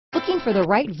Looking for the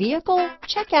right vehicle?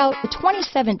 Check out the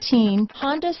 2017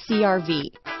 Honda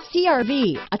CR-V.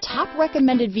 CR-V, a top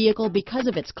recommended vehicle because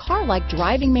of its car-like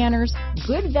driving manners,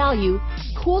 good value,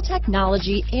 cool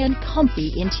technology, and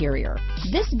comfy interior.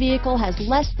 This vehicle has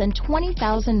less than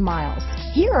 20,000 miles.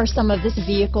 Here are some of this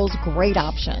vehicle's great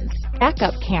options: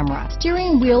 backup camera,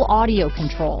 steering wheel audio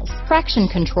controls, traction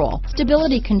control,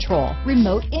 stability control,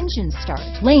 remote engine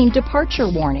start, lane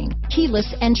departure warning,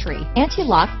 keyless entry,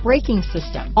 anti-lock braking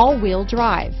system, all-wheel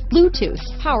drive, Bluetooth,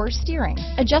 power steering,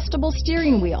 adjustable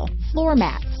steering wheel, floor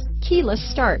mats, keyless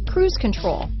start, cruise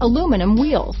control, aluminum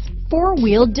wheels,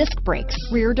 four-wheel disc brakes,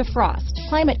 rear defrost,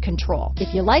 climate control.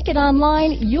 If you like it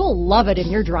online, you'll love it in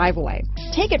your driveway.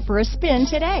 Take it for a spin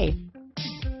today.